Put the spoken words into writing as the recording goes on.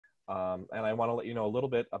And I want to let you know a little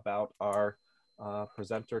bit about our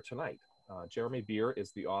presenter tonight. Jeremy Beer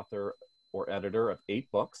is the author or editor of 8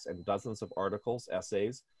 books and dozens of articles,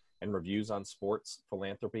 essays, and reviews on sports,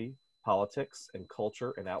 philanthropy, politics, and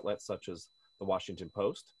culture in outlets such as the Washington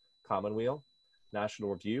Post, Commonweal,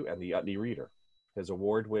 National Review, and the Utne Reader. His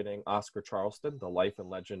award-winning Oscar Charleston, The Life and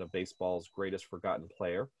Legend of Baseball's Greatest Forgotten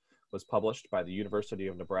Player, was published by the University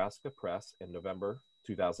of Nebraska Press in November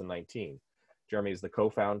 2019. Jeremy is the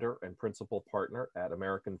co-founder and principal partner at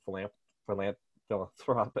American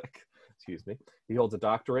Philanthropic. Excuse me. He holds a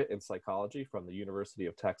doctorate in psychology from the University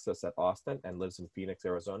of Texas at Austin and lives in Phoenix,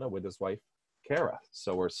 Arizona with his wife, Kara.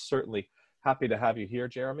 So we're certainly happy to have you here,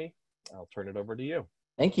 Jeremy. I'll turn it over to you.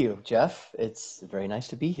 Thank you, Jeff. It's very nice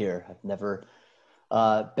to be here. I've never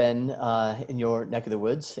been in your neck of the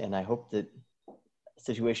woods, and I hope that the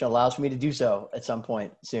situation allows for me to do so at some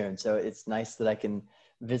point soon. So it's nice that I can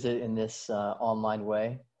visit in this online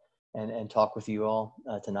way and talk with you all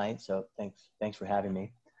tonight. So thanks for having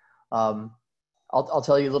me. I'll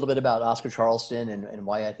tell you a little bit about Oscar Charleston and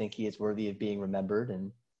why I think he is worthy of being remembered,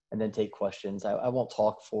 and then take questions. I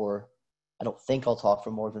don't think I'll talk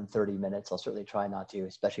for more than 30 minutes. I'll certainly try not to,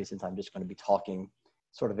 especially since I'm just going to be talking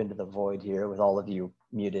sort of into the void here with all of you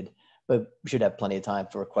muted. But we should have plenty of time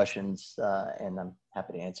for questions, and I'm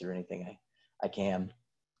happy to answer anything I can.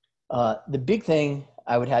 The big thing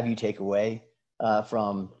I would have you take away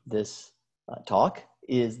from this talk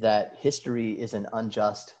is that history is an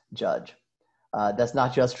unjust judge. That's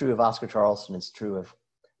not just true of Oscar Charleston, it's true of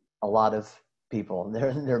a lot of people.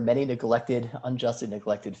 There are many unjustly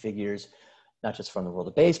neglected figures, not just from the world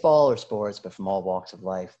of baseball or sports, but from all walks of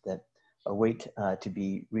life that await to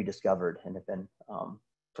be rediscovered and have been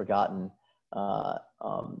forgotten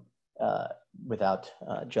without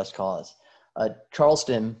just cause.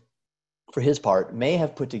 Charleston, for his part, may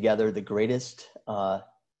have put together the greatest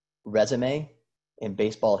resume in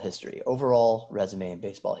baseball history, overall resume in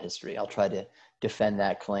baseball history. I'll try to defend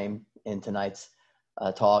that claim in tonight's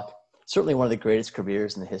talk. Certainly one of the greatest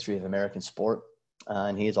careers in the history of American sport,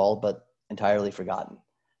 and he is all but entirely forgotten.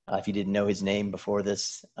 If you didn't know his name before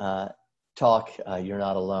this talk, you're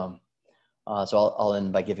not alone. So I'll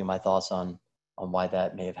end by giving my thoughts on why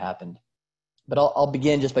that may have happened. But I'll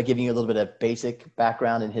begin just by giving you a little bit of basic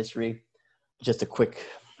background in history, just a quick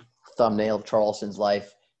thumbnail of Charleston's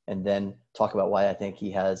life, and then talk about why I think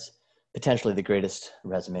he has potentially the greatest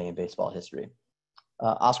resume in baseball history.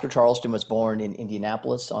 Oscar Charleston was born in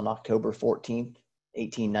Indianapolis on October 14th,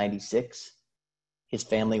 1896. His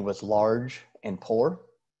family was large and poor.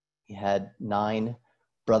 He had 9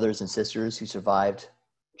 brothers and sisters who survived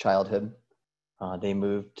childhood. They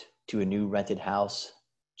moved to a new rented house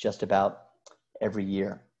just about every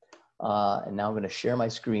year. And now I'm going to share my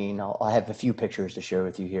screen. I have a few pictures to share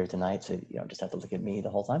with you here tonight, so you don't just have to look at me the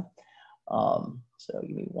whole time. So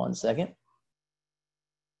give me 1 second.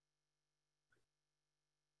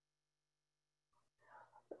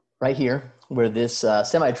 Right here, where this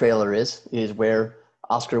semi-trailer is where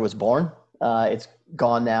Oscar was born. It's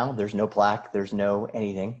gone now. There's no plaque. There's no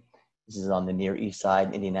anything. This is on the Near East Side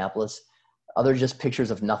in Indianapolis. Other just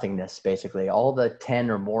pictures of nothingness, basically. All the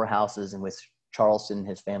 10 or more houses in which Charleston and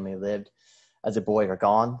his family lived as a boy are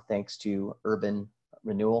gone, thanks to urban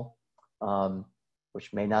renewal,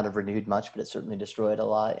 which may not have renewed much, but it certainly destroyed a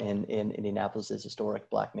lot in Indianapolis's historic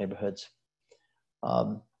Black neighborhoods.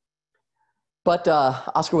 But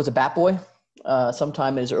Oscar was a bat boy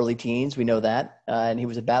sometime in his early teens, we know that. And he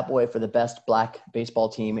was a bat boy for the best Black baseball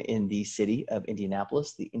team in the city of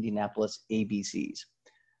Indianapolis, the Indianapolis ABCs.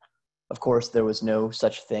 Of course, there was no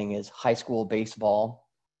such thing as high school baseball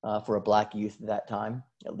for a Black youth at that time,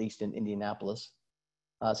 at least in Indianapolis.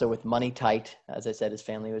 So with money tight, as I said, his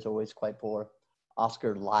family was always quite poor.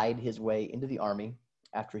 Oscar lied his way into the Army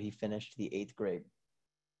after he finished the 8th grade.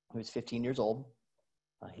 He was 15 years old.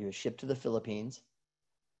 He was shipped to the Philippines.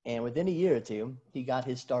 And within a year or two, he got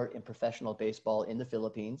his start in professional baseball in the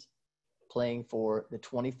Philippines, playing for the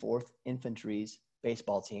 24th Infantry's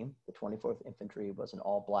baseball team. The 24th Infantry was an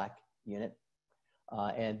all-Black unit.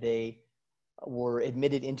 And they were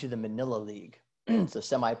admitted into the Manila League. It's a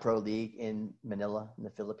semi-pro league in Manila, in the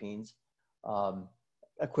Philippines,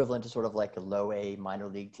 equivalent to sort of like a low-A minor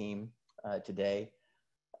league team today.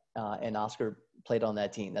 And Oscar played on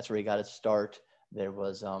that team. That's where he got his start. There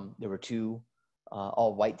were 2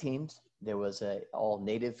 all-white teams. There was a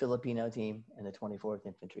all-native Filipino team and the 24th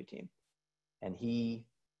Infantry team. And he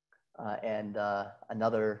and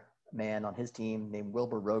another man on his team named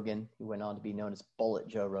Wilbur Rogan, who went on to be known as Bullet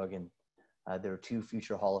Joe Rogan. There were 2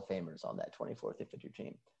 future Hall of Famers on that 24th Infantry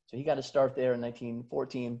team. So he got to start there in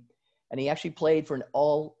 1914, and he actually played for an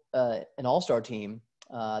all-star team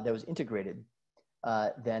that was integrated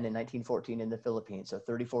then in 1914 in the Philippines. So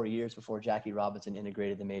 34 years before Jackie Robinson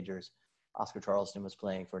integrated the majors, Oscar Charleston was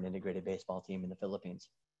playing for an integrated baseball team in the Philippines.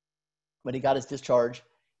 When he got his discharge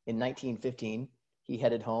in 1915, he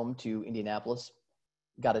headed home to Indianapolis,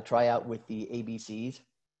 got a tryout with the ABCs,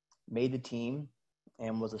 made the team,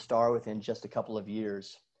 and was a star within just a couple of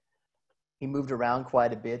years. He moved around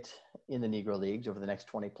quite a bit in the Negro Leagues over the next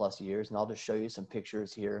 20 plus years, and I'll just show you some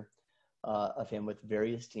pictures here of him with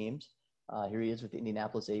various teams. Here he is with the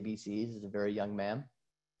Indianapolis ABCs as a very young man.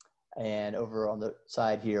 And over on the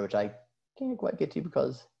side here, which I can't quite get to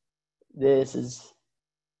because this is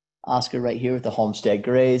Oscar right here with the Homestead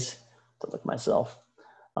Grays. To look myself.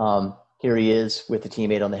 Here he is with the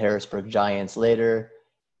teammate on the Harrisburg Giants later.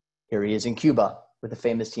 Here he is in Cuba with the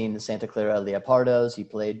famous team, the Santa Clara Leopardos. He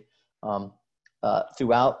played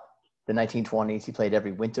throughout the 1920s. He played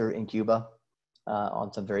every winter in Cuba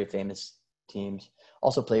on some very famous teams.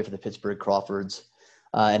 Also played for the Pittsburgh Crawfords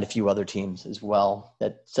and a few other teams as well.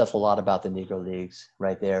 That says a lot about the Negro Leagues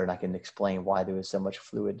right there, and I can explain why there was so much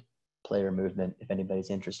fluid player movement if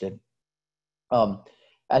anybody's interested.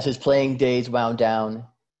 As his playing days wound down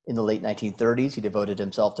in the late 1930s, he devoted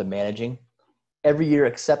himself to managing. Every year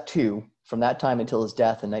except two, from that time until his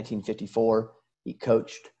death in 1954, he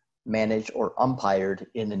coached, managed, or umpired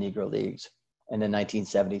in the Negro Leagues. And in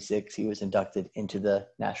 1976, he was inducted into the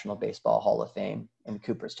National Baseball Hall of Fame in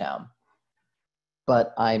Cooperstown.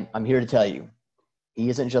 But I'm here to tell you, he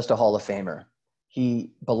isn't just a Hall of Famer.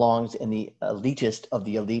 He belongs in the elitist of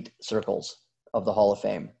the elite circles of the Hall of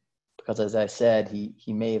Fame. Because as I said,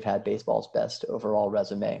 he may have had baseball's best overall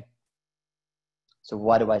resume. So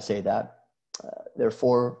why do I say that? There are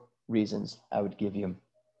four reasons I would give you.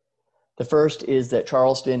 The first is that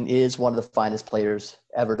Charleston is one of the finest players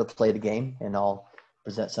ever to play the game, and I'll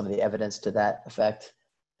present some of the evidence to that effect.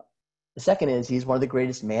 The second is he's one of the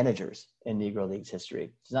greatest managers in Negro Leagues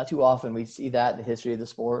history. It's not too often we see that in the history of the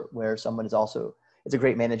sport where someone is a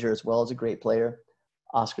great manager as well as a great player.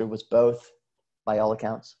 Oscar was both, by all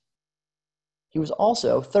accounts. He was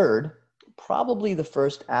also, third, probably the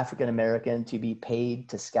first African-American to be paid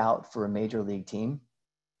to scout for a major league team.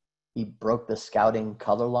 He broke the scouting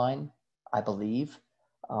color line, I believe.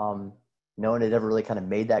 No one had ever really kind of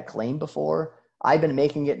made that claim before. I've been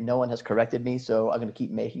making it. No one has corrected me, so I'm going to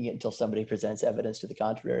keep making it until somebody presents evidence to the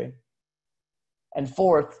contrary. And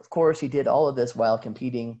fourth, of course, he did all of this while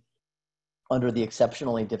competing under the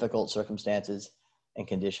exceptionally difficult circumstances and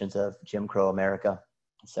conditions of Jim Crow America,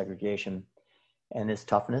 segregation. And his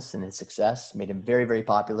toughness and his success made him very, very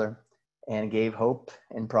popular and gave hope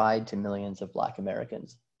and pride to millions of Black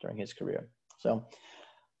Americans during his career. So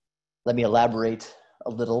let me elaborate a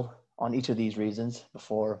little on each of these reasons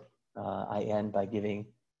before I end by giving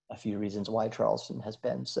a few reasons why Charleston has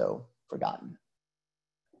been so forgotten.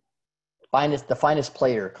 The finest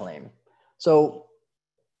player claim. So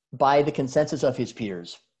by the consensus of his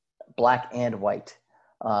peers, Black and white,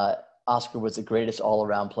 Oscar was the greatest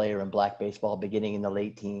all-around player in Black baseball beginning in the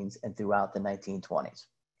late teens and throughout the 1920s.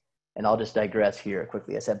 And I'll just digress here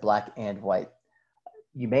quickly. I said Black and white.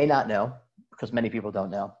 You may not know, because many people don't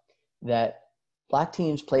know, that Black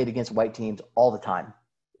teams played against white teams all the time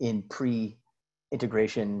in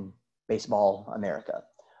pre-integration baseball America.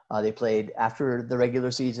 They played after the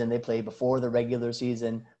regular season. They played before the regular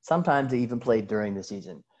season. Sometimes they even played during the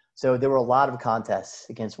season. So there were a lot of contests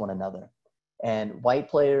against one another. And white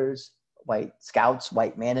players, white scouts,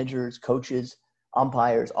 white managers, coaches,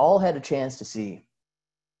 umpires, all had a chance to see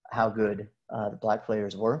how good the Black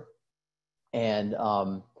players were. And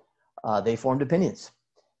they formed opinions.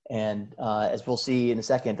 And as we'll see in a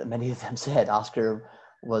second, many of them said Oscar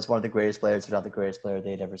was one of the greatest players, if not the greatest player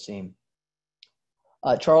they'd ever seen.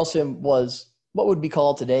 Charleston was what would be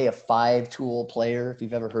called today a five-tool player, if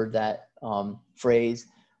you've ever heard that phrase,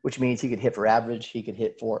 which means he could hit for average, he could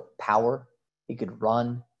hit for power, he could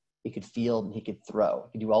run, he could field, and he could throw.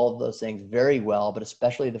 He could do all of those things very well, but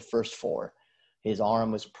especially the first four. His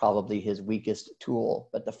arm was probably his weakest tool,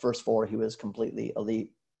 but the first four, he was completely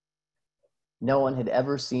elite. No one had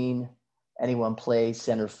ever seen anyone play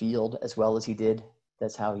center field as well as he did.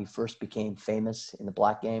 That's how he first became famous in the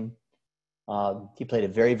Black game. He played a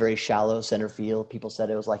very, very shallow center field. People said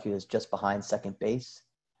it was like he was just behind second base.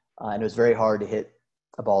 And it was very hard to hit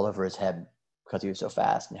a ball over his head because he was so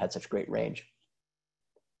fast and had such great range.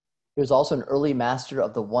 He was also an early master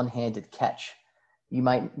of the one-handed catch. You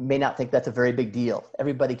may not think that's a very big deal.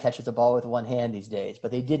 Everybody catches a ball with one hand these days,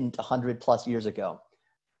 but they didn't 100 plus years ago.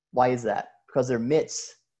 Why is that? Because their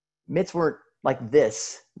mitts weren't like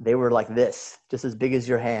this. They were like this, just as big as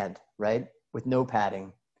your hand, right? With no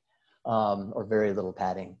padding, or very little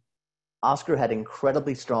padding. Oscar had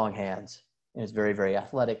incredibly strong hands and was very, very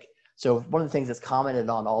athletic. So one of the things that's commented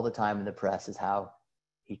on all the time in the press is how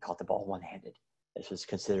he caught the ball one-handed. This was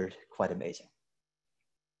considered quite amazing.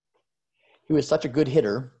 He was such a good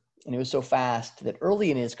hitter, and he was so fast that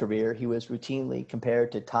early in his career, he was routinely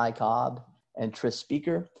compared to Ty Cobb and Tris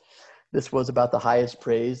Speaker. This was about the highest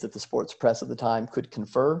praise that the sports press at the time could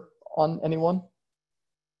confer on anyone.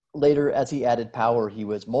 Later, as he added power, he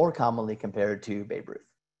was more commonly compared to Babe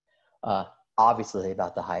Ruth. Obviously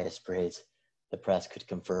about the highest praise the press could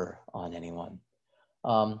confer on anyone.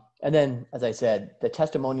 And then, as I said, the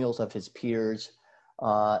testimonials of his peers,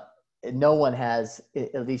 no one has,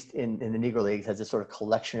 at least in the Negro Leagues, has this sort of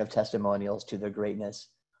collection of testimonials to their greatness,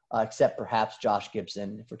 except perhaps Josh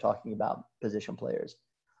Gibson, if we're talking about position players.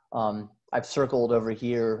 I've circled over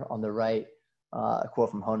here on the right a quote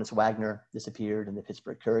from Honus Wagner. This appeared in the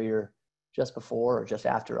Pittsburgh Courier just before or just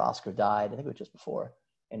after Oscar died. I think it was just before,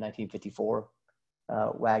 in 1954.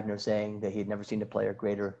 Wagner saying that he had never seen a player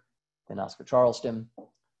greater than Oscar Charleston.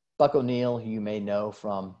 Buck O'Neil, who you may know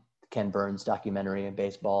from the Ken Burns documentary in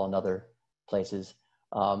baseball and other places,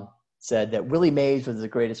 said that Willie Mays was the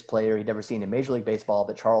greatest player he'd ever seen in Major League Baseball,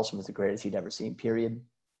 but Charleston was the greatest he'd ever seen, period.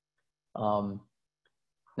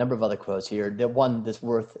 Number of other quotes here. The one that's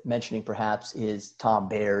worth mentioning perhaps is Tom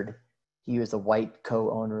Baird. He was the white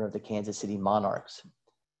co-owner of the Kansas City Monarchs.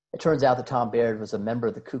 It turns out that Tom Baird was a member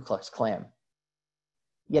of the Ku Klux Klan.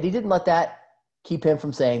 Yet he didn't let that keep him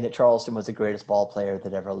from saying that Charleston was the greatest ball player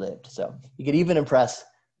that ever lived. So he could even impress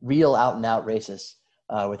real out-and-out racists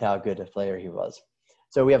with how good a player he was.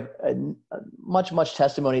 So we have much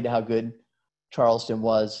testimony to how good Charleston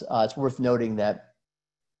was. It's worth noting that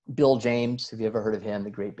Bill James, have you ever heard of him, the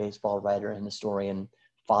great baseball writer and historian,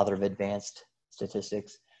 father of advanced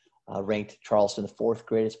statistics, ranked Charleston the fourth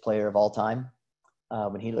greatest player of all time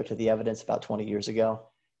when he looked at the evidence about 20 years ago.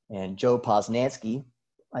 And Joe Posnanski,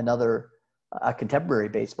 another contemporary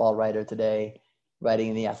baseball writer today, writing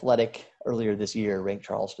in The Athletic earlier this year, ranked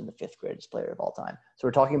Charleston the fifth greatest player of all time. So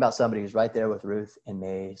we're talking about somebody who's right there with Ruth and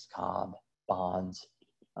Mays, Cobb, Bonds,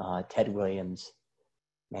 Ted Williams,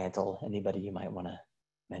 Mantle, anybody you might want to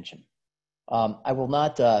mention. I will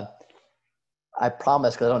not, I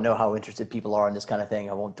promise, because I don't know how interested people are in this kind of thing,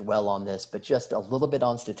 I won't dwell on this, but just a little bit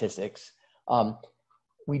on statistics.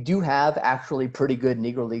 We do have actually pretty good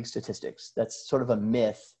Negro League statistics. That's sort of a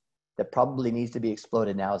myth that probably needs to be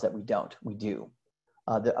exploded now, is that we don't. We do.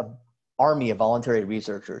 The army of voluntary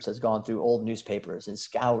researchers has gone through old newspapers and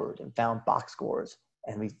scoured and found box scores,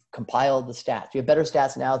 and we've compiled the stats. We have better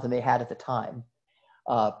stats now than they had at the time,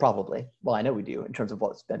 probably. Well, I know we do in terms of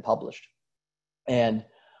what's been published. And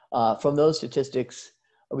from those statistics,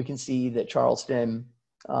 we can see that Charleston,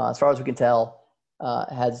 as far as we can tell,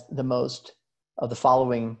 has the most of the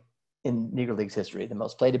following in Negro Leagues history: the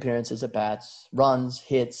most plate appearances at bats, runs,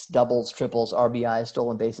 hits, doubles, triples, RBIs,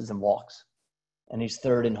 stolen bases, and walks. And he's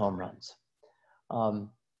third in home runs.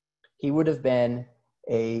 He would have been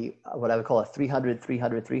what I would call a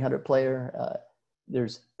 300 player.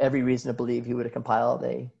 There's every reason to believe he would have compiled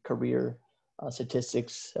a career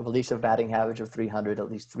statistics of at least a batting average of 300,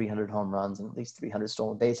 at least 300 home runs, and at least 300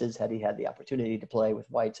 stolen bases had he had the opportunity to play with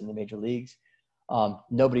whites in the major leagues.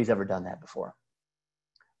 Nobody's ever done that before.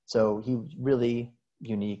 So he was really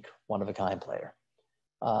unique, one-of-a-kind player.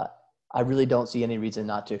 I really don't see any reason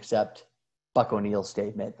not to accept Buck O'Neil's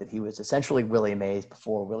statement that he was essentially Willie Mays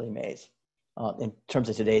before Willie Mays. In terms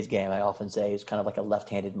of today's game, I often say he's kind of like a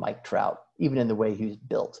left-handed Mike Trout, even in the way he was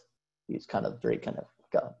built. He's kind of very kind of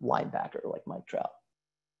like a linebacker like Mike Trout.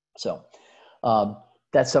 So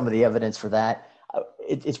that's some of the evidence for that.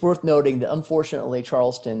 It's worth noting that unfortunately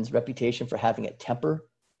Charleston's reputation for having a temper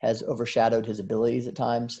has overshadowed his abilities at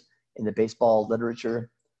times in the baseball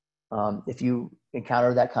literature. If you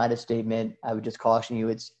encounter that kind of statement, I would just caution you,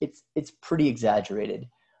 it's pretty exaggerated.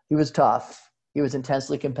 He was tough. He was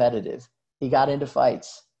intensely competitive. He got into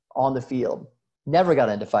fights on the field, never got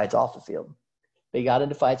into fights off the field. But he got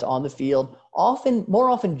into fights on the field, more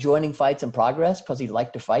often joining fights in progress because he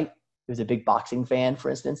liked to fight. He was a big boxing fan, for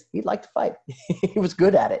instance. He liked to fight. He was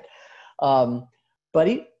good at it.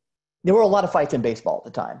 But there were a lot of fights in baseball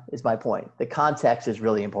at the time, is my point. The context is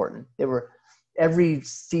really important. Every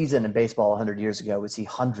season in baseball 100 years ago would see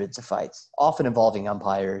hundreds of fights, often involving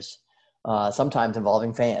umpires, sometimes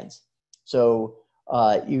involving fans. So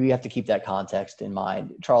you have to keep that context in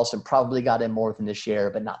mind. Charleston probably got in more than his share,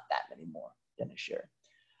 but not that many more than his share.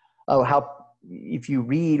 If you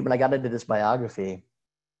read, when I got into this biography,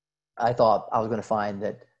 I thought I was going to find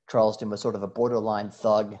that Charleston was sort of a borderline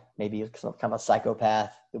thug, maybe some kind of a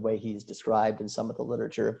psychopath, the way he's described in some of the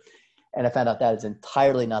literature. And I found out that is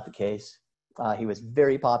entirely not the case. He was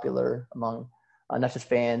very popular among not just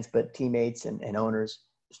fans, but teammates and owners.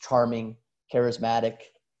 He was charming, charismatic,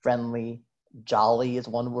 friendly, jolly is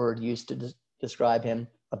one word used to describe him.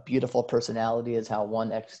 A beautiful personality is how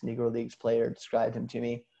one ex-Negro Leagues player described him to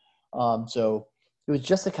me. So he was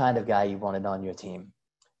just the kind of guy you wanted on your team.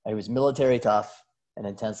 He was military tough and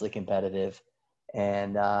intensely competitive.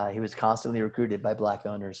 And he was constantly recruited by Black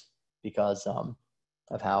owners because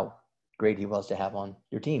of how great he was to have on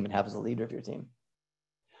your team and have as a leader of your team.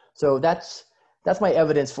 So that's my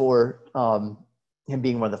evidence for him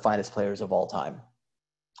being one of the finest players of all time.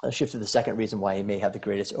 I'll shift to the second reason why he may have the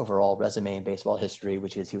greatest overall resume in baseball history,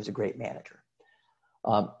 which is he was a great manager.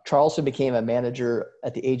 Charleston became a manager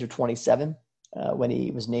at the age of 27 when he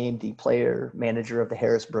was named the player manager of the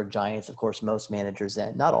Harrisburg Giants. Of course, most managers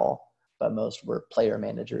then, not all, but most were player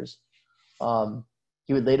managers.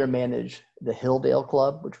 He would later manage the Hilldale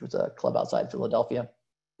Club, which was a club outside Philadelphia,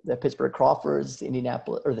 the Pittsburgh Crawfords,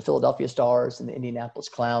 the Philadelphia Stars, and the Indianapolis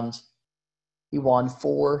Clowns. He won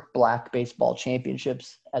 4 black baseball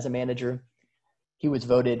championships as a manager. He was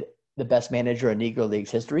voted the best manager in Negro Leagues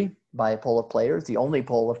history by a poll of players, the only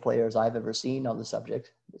poll of players I've ever seen on the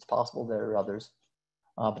subject. It's possible there are others,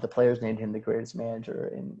 but the players named him the greatest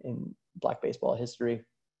manager in black baseball history.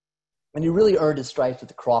 And he really earned his stripes with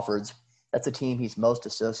the Crawfords. That's a team he's most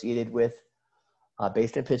associated with,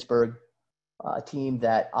 based in Pittsburgh, a team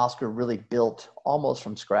that Oscar really built almost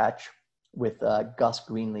from scratch with Gus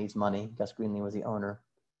Greenlee's money. Gus Greenlee was the owner of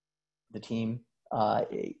the team.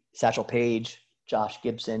 Satchel Paige, Josh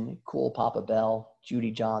Gibson, Cool Papa Bell,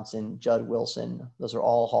 Judy Johnson, Judd Wilson. Those are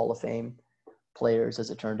all Hall of Fame players, as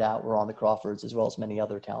it turned out, were on the Crawfords, as well as many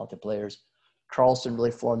other talented players. Charleston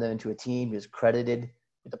really formed them into a team. He was credited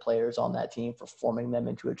with the players on that team for forming them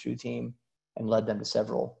into a true team and led them to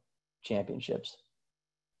several championships.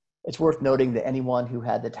 It's worth noting that anyone who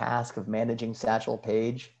had the task of managing Satchel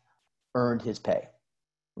Paige earned his pay.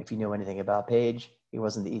 If you know anything about Paige, he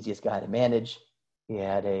wasn't the easiest guy to manage. He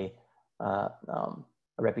had a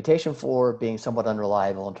reputation for being somewhat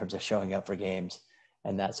unreliable in terms of showing up for games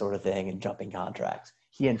and that sort of thing and jumping contracts.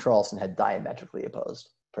 He and Charleston had diametrically opposed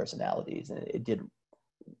personalities, and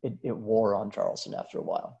it wore on Charleston after a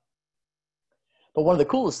while. But one of the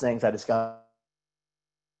coolest things I discovered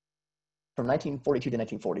from 1942 to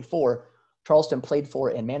 1944, Charleston played for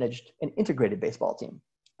and managed an integrated baseball team.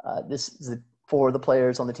 This is for the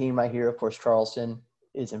players on the team right here. Of course, Charleston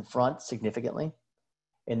is in front significantly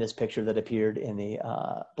in this picture that appeared in the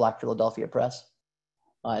Black Philadelphia Press,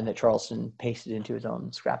 and that Charleston pasted into his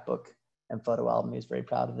own scrapbook and photo album. He was very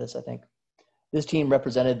proud of this, I think. This team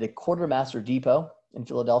represented the Quartermaster Depot in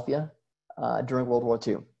Philadelphia during World War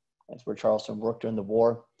II. That's where Charleston worked during the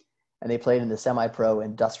war. And they played in the semi-pro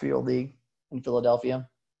Industrial League in Philadelphia.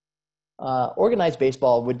 Organized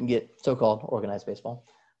baseball so-called organized baseball,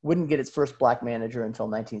 wouldn't get its first black manager until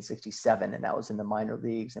 1967, and that was in the minor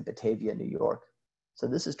leagues in Batavia, New York. So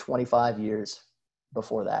this is 25 years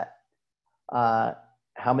before that.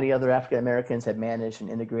 How many other African Americans had managed an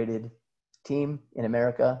integrated team in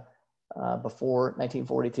America before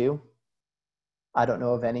 1942? I don't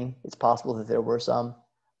know of any. It's possible that there were some,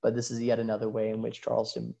 but this is yet another way in which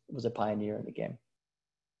Charleston was a pioneer in the game.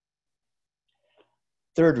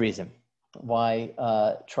 Third reason why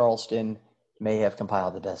Charleston may have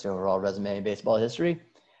compiled the best overall resume in baseball history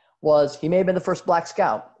was he may have been the first black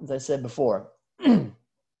scout, as I said before.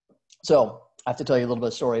 So I have to tell you a little bit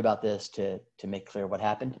of story about this to make clear what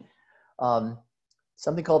happened.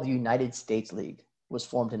 Something called the United States League was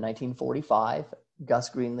formed in 1945. Gus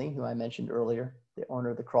Greenlee, who I mentioned earlier, the owner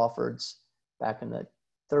of the Crawfords back in the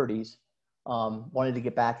 30s, wanted to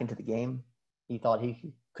get back into the game. He thought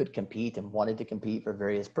he could compete and wanted to compete for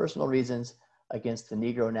various personal reasons against the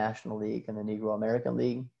Negro National League and the Negro American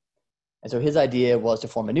League. And so his idea was to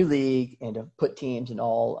form a new league and to put teams in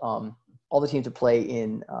all the teams to play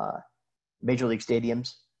in major league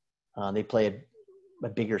stadiums. They played a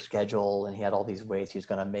bigger schedule, and he had all these ways he was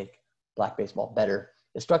going to make black baseball better.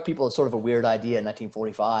 It struck people as sort of a weird idea in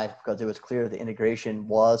 1945 because it was clear the integration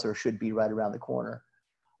was or should be right around the corner.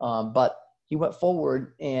 But he went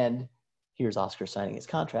forward, and here's Oscar signing his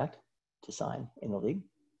contract to sign in the league.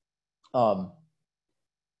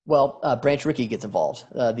 Branch Rickey gets involved.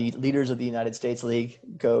 The leaders of the United States League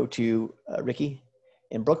go to Rickey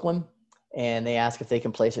in Brooklyn, and they ask if they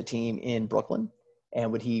can place a team in Brooklyn,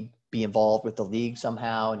 and would he be involved with the league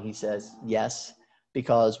somehow? And he says yes,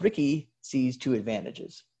 because Rickey sees two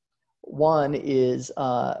advantages. One is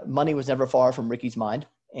money was never far from Rickey's mind,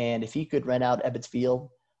 and if he could rent out Ebbets Field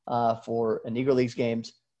for Negro Leagues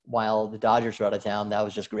games while the Dodgers were out of town, that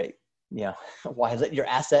was just great. Yeah, why let your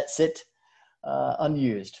asset sit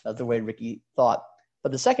unused. That's the way Ricky thought.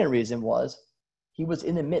 But the second reason was he was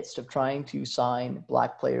in the midst of trying to sign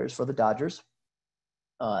black players for the Dodgers.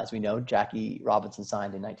 As we know, Jackie Robinson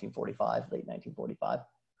signed in 1945, late 1945.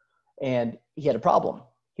 And he had a problem.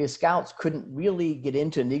 His scouts couldn't really get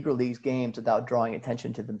into Negro Leagues games without drawing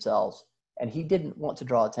attention to themselves. And he didn't want to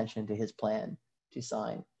draw attention to his plan to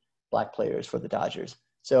sign black players for the Dodgers.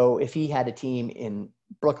 So if he had a team in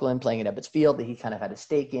Brooklyn playing at Ebbets Field that he kind of had a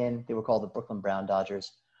stake in, they were called the Brooklyn Brown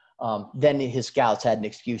Dodgers, then his scouts had an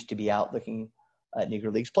excuse to be out looking at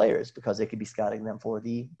Negro Leagues players because they could be scouting them for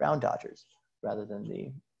the Brown Dodgers rather than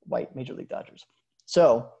the white Major League Dodgers.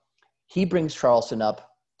 So he brings Charleston up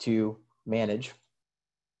to manage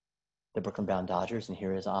the Brooklyn Brown Dodgers, and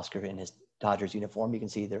here is Oscar in his Dodgers uniform. You can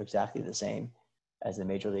see they're exactly the same as the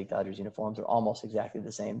Major League Dodgers uniforms. They're almost exactly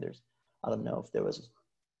the same. I don't know if there was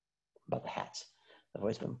about the hats. I've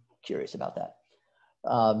always been curious about that.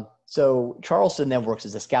 So Charleston then works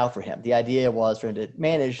as a scout for him. The idea was for him to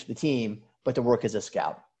manage the team, but to work as a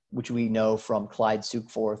scout, which we know from Clyde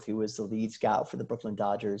Sukeforth, who was the lead scout for the Brooklyn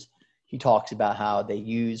Dodgers. He talks about how they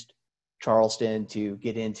used Charleston to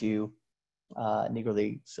get into Negro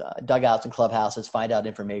Leagues dugouts and clubhouses, find out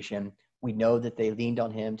information. We know that they leaned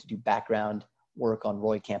on him to do background work on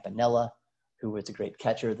Roy Campanella, who was a great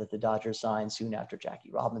catcher that the Dodgers signed soon after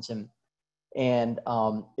Jackie Robinson. And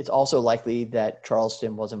it's also likely that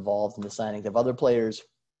Charleston was involved in the signing of other players.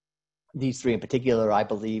 These three in particular, I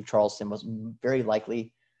believe Charleston was very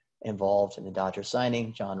likely involved in the Dodgers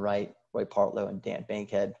signing. John Wright, Roy Partlow, and Dan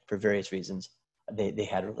Bankhead, for various reasons. They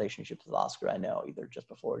had relationships with Oscar, I know, either just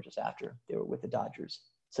before or just after they were with the Dodgers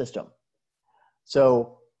system.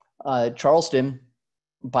 So Charleston,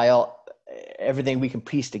 by everything we can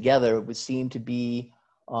piece together, would seem to be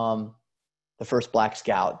the first black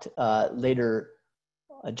scout. Later,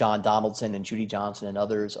 John Donaldson and Judy Johnson and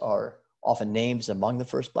others are often named among the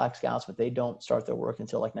first black scouts, but they don't start their work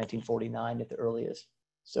until like 1949 at the earliest.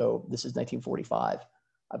 So this is 1945.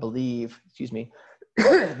 I believe,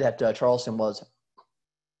 that Charleston was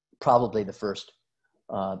probably the first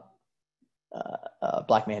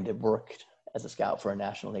black man to work as a scout for a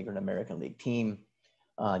National League or an American League team.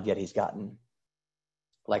 Yet he's gotten,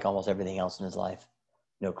 like almost everything else in his life,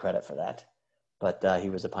 no credit for that. But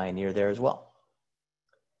he was a pioneer there as well.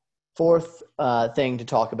 Fourth thing to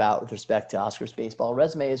talk about with respect to Oscar's baseball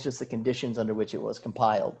resume is just the conditions under which it was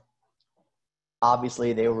compiled.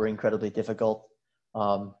 Obviously, they were incredibly difficult.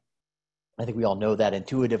 I think we all know that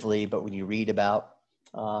intuitively, but when you read about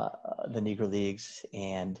the Negro Leagues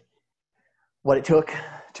and what it took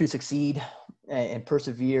to succeed and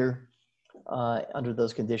persevere under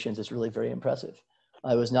those conditions, it's really very impressive.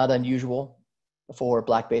 It was not unusual for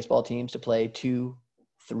black baseball teams to play 2,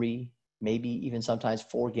 3, maybe even sometimes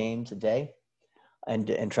 4 games a day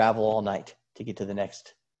and travel all night to get to the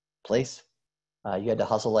next place. You had to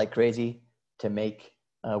hustle like crazy to make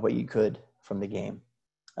what you could from the game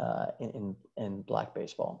in black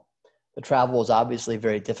baseball. The travel was obviously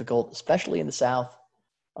very difficult, especially in the South,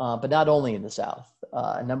 but not only in the South.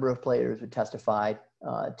 A number of players would testify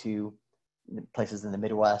to places in the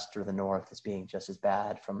Midwest or the North as being just as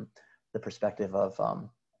bad from the perspective of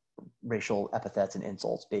racial epithets and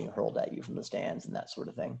insults being hurled at you from the stands and that sort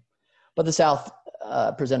of thing. But the South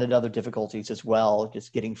presented other difficulties as well.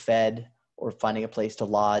 Just getting fed or finding a place to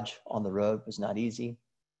lodge on the road was not easy.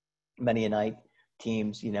 Many a night,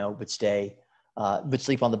 teams, would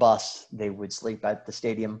sleep on the bus. They would sleep at the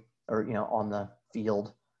stadium or, on the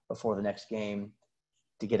field before the next game.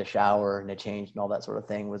 To get a shower and a change and all that sort of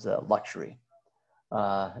thing was a luxury.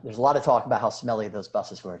 There's a lot of talk about how smelly those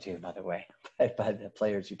buses were too, by the way, by the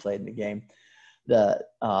players who played in the game. The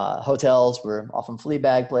hotels were often flea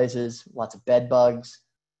bag places, lots of bed bugs.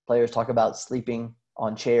 Players talk about sleeping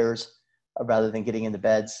on chairs rather than getting into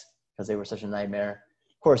beds because they were such a nightmare.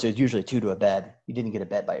 Of course, it was usually 2 to a bed. You didn't get a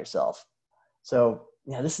bed by yourself. So,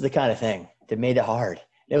 this is the kind of thing that made it hard.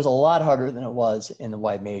 It was a lot harder than it was in the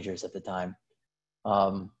white majors at the time.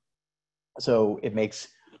 So it makes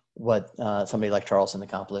what somebody like Charleston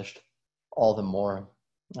accomplished all the more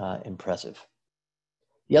impressive.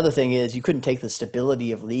 The other thing is you couldn't take the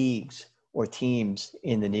stability of leagues or teams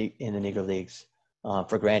in the Negro Leagues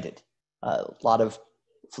for granted. A lot of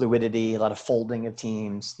fluidity, a lot of folding of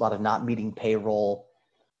teams, a lot of not meeting payroll.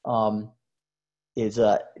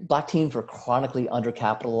 Black teams were chronically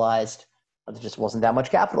undercapitalized. There just wasn't that much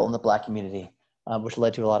capital in the black community, which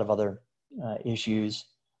led to a lot of other issues.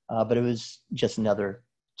 But it was just another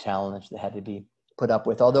challenge that had to be put up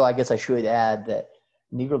with. Although I guess I should add that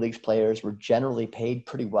Negro Leagues players were generally paid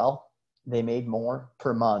pretty well. They made more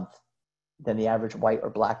per month than the average white or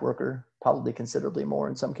black worker, probably considerably more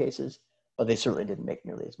in some cases. but they certainly didn't make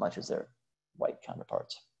nearly as much as their white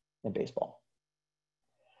counterparts in baseball.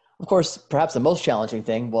 Of course, perhaps the most challenging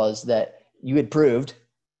thing was that you had proved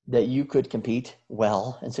that you could compete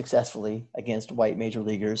well and successfully against white major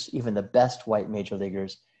leaguers, even the best white major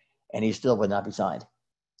leaguers, and he still would not be signed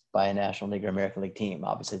by a National League or American League team.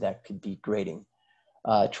 Obviously, that could be grading.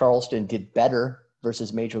 Charleston did better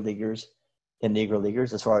versus major leaguers than Negro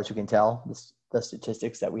leaguers, as far as you can tell, the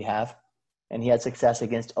statistics that we have. And he had success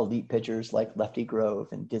against elite pitchers like Lefty Grove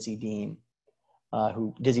and Dizzy Dean,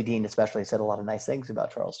 who Dizzy Dean especially said a lot of nice things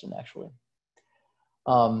about Charleston, actually.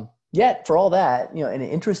 Yet, for all that, and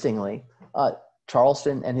interestingly,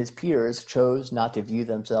 Charleston and his peers chose not to view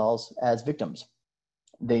themselves as victims.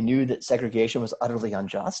 They knew that segregation was utterly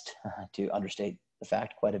unjust, to understate the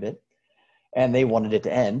fact quite a bit, and they wanted it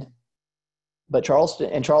to end. But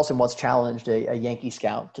Charleston once challenged a Yankee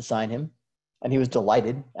scout to sign him, and he was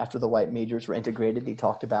delighted after the white majors were integrated. He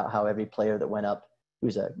talked about how every player that went up, he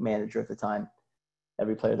was a manager at the time,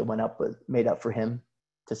 every player that went up was made up for him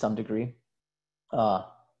to some degree.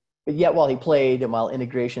 But yet, while he played and while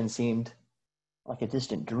integration seemed like a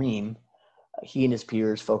distant dream, he and his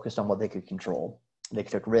peers focused on what they could control. They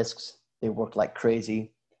took risks, they worked like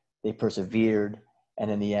crazy, they persevered,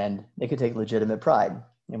 and in the end, they could take legitimate pride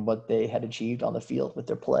in what they had achieved on the field with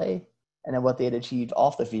their play and in what they had achieved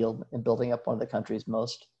off the field in building up one of the country's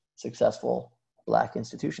most successful Black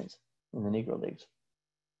institutions in the Negro Leagues.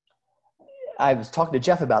 I was talking to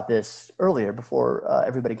Jeff about this earlier before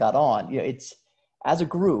everybody got on. It's, as a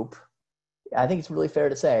group, I think it's really fair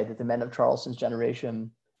to say that the men of Charleston's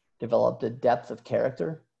generation developed a depth of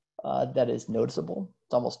character that is noticeable.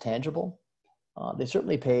 It's almost tangible. They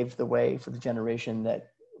certainly paved the way for the generation that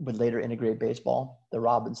would later integrate baseball, the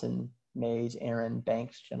Robinson, Mays, Aaron,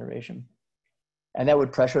 Banks generation. And that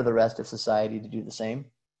would pressure the rest of society to do the same.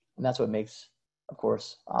 And that's what makes, of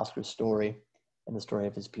course, Oscar's story and the story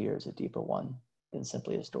of his peers a deeper one than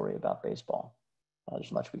simply a story about baseball.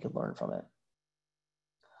 There's much we could learn from it.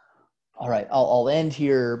 All right, I'll end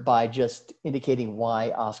here by just indicating why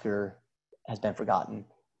Oscar has been forgotten.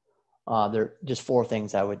 There are just four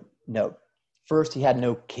things I would note. First, he had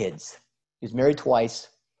no kids. He was married twice.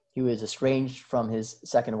 He was estranged from his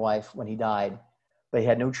second wife when he died, but he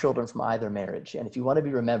had no children from either marriage. And if you want to be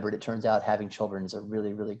remembered, it turns out having children is a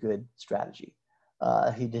really, really good strategy.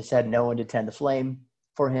 He just had no one to tend the flame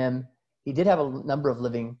for him. He did have a number of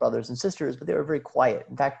living brothers and sisters, but they were very quiet.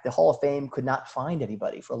 In fact, the Hall of Fame could not find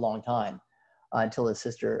anybody for a long time until his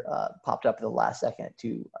sister popped up at the last second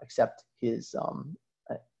to accept his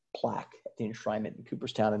plaque at the enshrinement in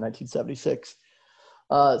Cooperstown in 1976.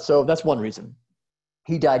 So that's one reason.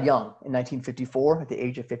 He died young in 1954 at the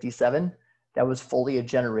age of 57. That was fully a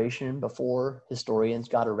generation before historians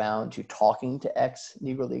got around to talking to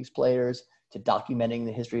ex-Negro Leagues players, to documenting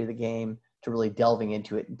the history of the game, to really delving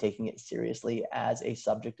into it and taking it seriously as a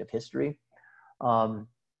subject of history.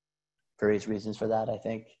 Various reasons for that, I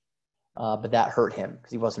think. But that hurt him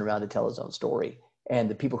because he wasn't around to tell his own story. And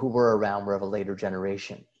the people who were around were of a later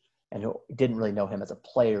generation and who didn't really know him as a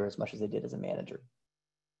player as much as they did as a manager.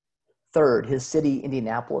 Third, his city,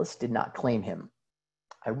 Indianapolis, did not claim him.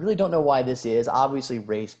 I really don't know why this is. Obviously,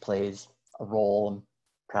 race plays a role, and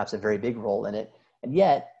perhaps a very big role in it. And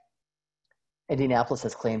yet, Indianapolis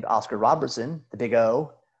has claimed Oscar Robertson, the Big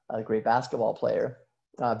O, a great basketball player,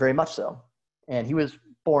 very much so. And he was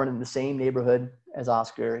born in the same neighborhood as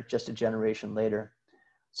Oscar, just a generation later.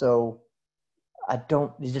 So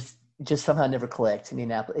it just somehow never clicked.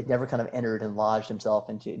 Indianapolis, it never kind of entered and lodged himself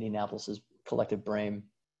into Indianapolis's collective brain.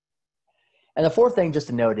 And the fourth thing just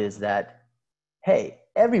to note is that, hey,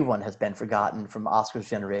 everyone has been forgotten from Oscar's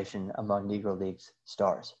generation among Negro Leagues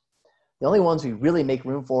stars. The only ones we really make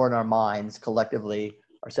room for in our minds collectively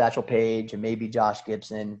are Satchel Paige and maybe Josh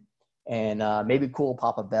Gibson and maybe Cool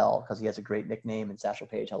Papa Bell, because he has a great nickname and Satchel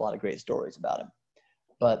Paige had a lot of great stories about him.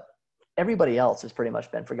 But everybody else has pretty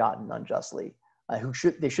much been forgotten unjustly.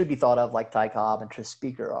 They should be thought of like Ty Cobb and Tris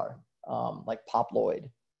Speaker are, like Pop Lloyd,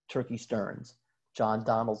 Turkey Stearns, John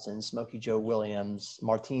Donaldson, Smokey Joe Williams,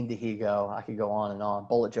 Martin DeHigo, I could go on and on,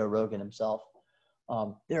 Bullet Joe Rogan himself.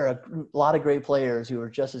 There are a lot of great players who are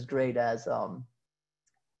just as great as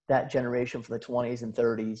that generation from the 20s and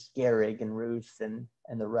 30s, Gehrig and Ruth and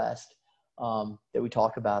the rest, that we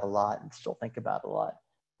talk about a lot and still think about a lot,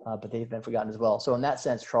 but they've been forgotten as well. So in that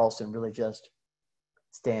sense, Charleston really just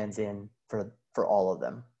stands in for all of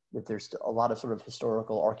them. That there's a lot of sort of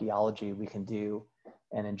historical archaeology we can do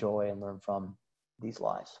and enjoy and learn from these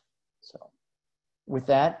lives. So with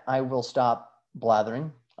that, I will stop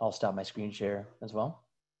blathering. I'll stop my screen share as well.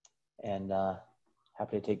 And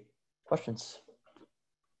happy to take questions.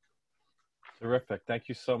 Terrific. Thank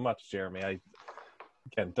you so much, Jeremy. I,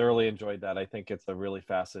 again, thoroughly enjoyed that. I think it's a really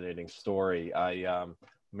fascinating story. Let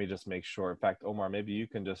me just make sure. In fact, Omar, maybe you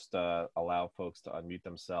can just allow folks to unmute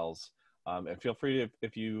themselves. And feel free,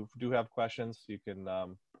 if you do have questions, you can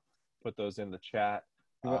put those in the chat.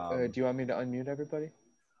 Do you want me to unmute everybody?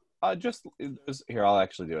 Here, I'll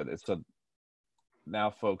actually do it.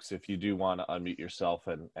 Now, folks, if you do want to unmute yourself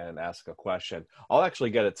and ask a question, I'll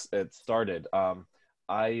actually get it started. I'm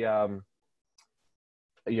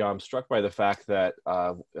struck by the fact that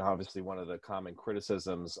obviously one of the common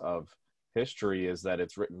criticisms of history is that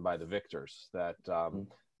it's written by the victors, that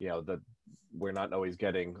that we're not always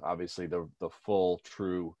getting obviously the full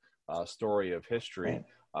true story of history.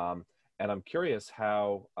 Right. And I'm curious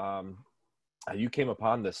how you came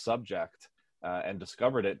upon this subject and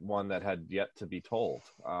discovered it, one that had yet to be told,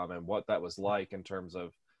 and what that was like in terms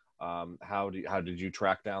of how did you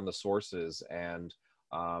track down the sources, and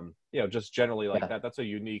just generally like that. That's a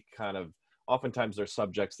unique kind of, oftentimes there's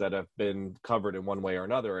subjects that have been covered in one way or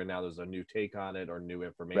another, and now there's a new take on it or new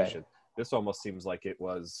information. Right. This almost seems like it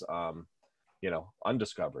was,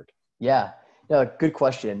 undiscovered. Yeah, no, good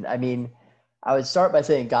question. I mean, I would start by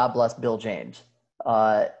saying God bless Bill James.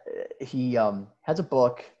 He has a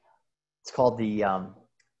book. It's called the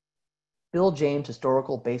Bill James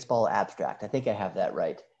Historical Baseball Abstract. I think I have that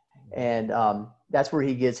right. And that's where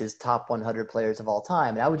he gives his top 100 players of all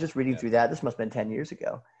time. And I was just reading through that. This must have been 10 years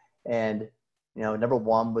ago. And, number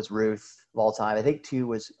 1 was Ruth of all time. I think 2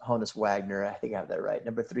 was Honus Wagner. I think I have that right.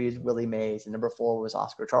 Number 3 is Willie Mays. And number 4 was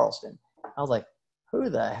Oscar Charleston. I was like, who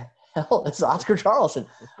the hell is Oscar Charleston?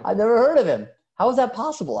 I've never heard of him. How is that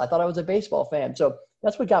possible? I thought I was a baseball fan. So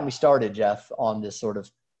that's what got me started, Jeff, on this sort of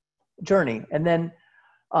journey. And then,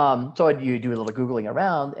 so you do a little Googling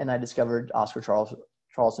around, and I discovered Oscar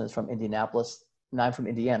Charleston is from Indianapolis, and I'm from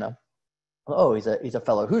Indiana. Oh, he's a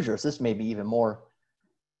fellow Hoosier, so this made me even more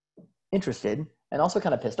interested, and also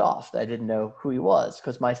kind of pissed off that I didn't know who he was,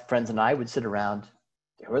 because my friends and I would sit around,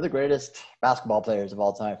 who are the greatest basketball players of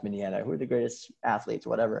all time from Indiana? Who are the greatest athletes,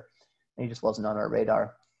 whatever? And he just wasn't on our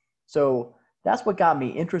radar. So that's what got me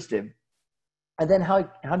interested. And then how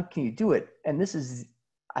can you do it? And this is,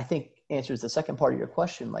 I think, answers the second part of your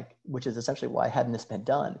question, which is essentially why hadn't this been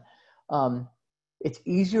done? It's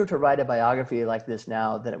easier to write a biography like this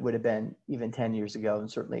now than it would have been even 10 years ago,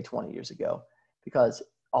 and certainly 20 years ago, because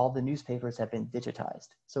all the newspapers have been digitized.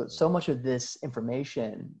 So much of this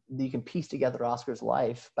information, you can piece together Oscar's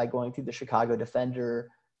life by going through the Chicago Defender,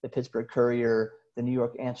 the Pittsburgh Courier, the New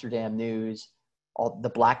York Amsterdam News, all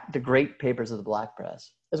the great papers of the Black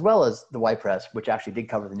press, as well as the white press, which actually did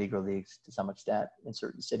cover the Negro Leagues to some extent in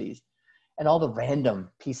certain cities, and all the random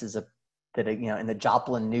pieces of that, in the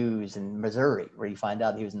Joplin News in Missouri, where you find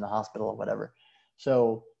out he was in the hospital or whatever.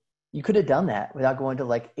 So you could have done that without going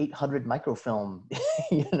to 800 microfilm,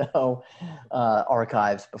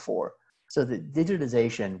 archives before. So the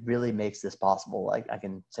digitization really makes this possible. I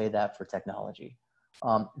can say that for technology.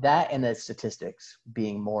 That and the statistics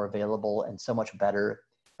being more available and so much better,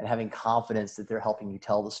 and having confidence that they're helping you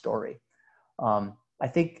tell the story. I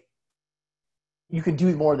think you can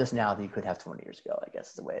do more of this now than you could have 20 years ago, I guess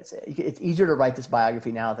is the way I'd say it. It's easier to write this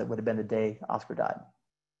biography now than it would have been the day Oscar died.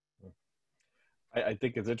 I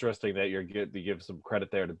think it's interesting that you give some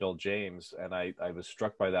credit there to Bill James. And I was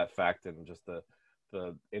struck by that fact in just the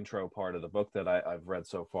intro part of the book that I've read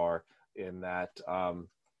so far, in that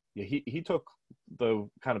he took the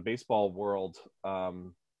kind of baseball world,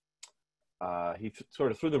 he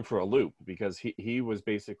sort of threw them for a loop, because he was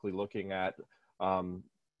basically looking at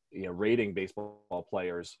rating baseball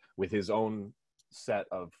players with his own set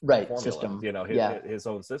of formulas, system, his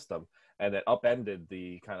own system, and it upended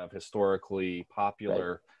the kind of historically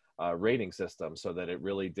popular rating system, so that it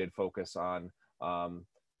really did focus on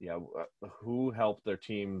who helped their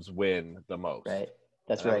teams win the most. Right.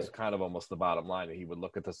 That was kind of almost the bottom line. He would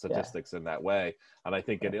look at the statistics in that way, and I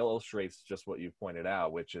think it illustrates just what you pointed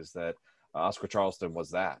out, which is that Oscar Charleston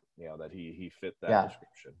was that he fit that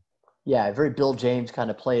description. Yeah, a very Bill James kind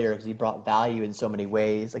of player, because he brought value in so many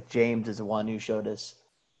ways. James is the one who showed us,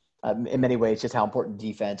 in many ways, just how important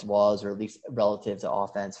defense was, or at least relative to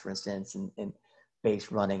offense, for instance, and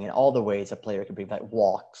base running, and all the ways a player can bring back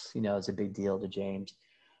walks. Is a big deal to James.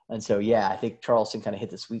 And so, I think Charleston kind of hit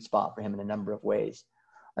the sweet spot for him in a number of ways.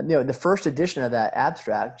 The first edition of that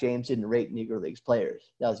abstract, James didn't rate Negro Leagues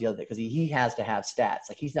players. That was the other thing, because he has to have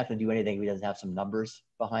stats. He's not going to do anything if he doesn't have some numbers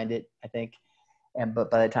behind it, I think.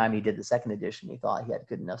 But by the time he did the second edition, he thought he had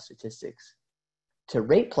good enough statistics to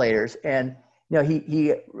rate players. And,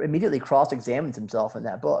 he immediately cross-examines himself in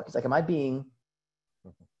that book. He's like, am I being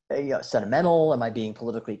sentimental? Am I being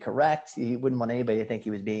politically correct? He wouldn't want anybody to think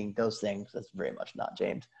he was being those things. That's very much not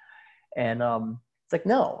James. And it's like,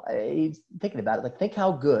 no, he's thinking about it. Like, think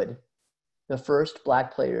how good the first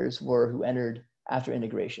Black players were who entered after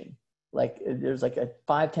integration. Like, there's like a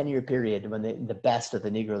 5-10 year period when the best of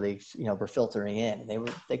the Negro Leagues, were filtering in, and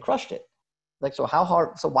they crushed it. Like, so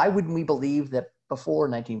why wouldn't we believe that before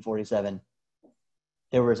 1947,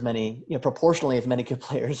 there were as many, proportionally as many good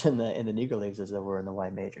players in the Negro Leagues as there were in the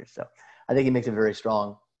white majors? So I think he makes a very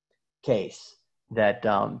strong case that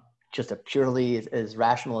just a purely as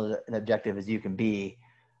rational and objective as you can be,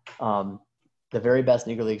 the very best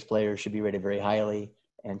Negro Leagues players should be rated very highly,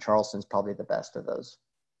 and Charleston's probably the best of those,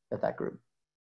 of that group.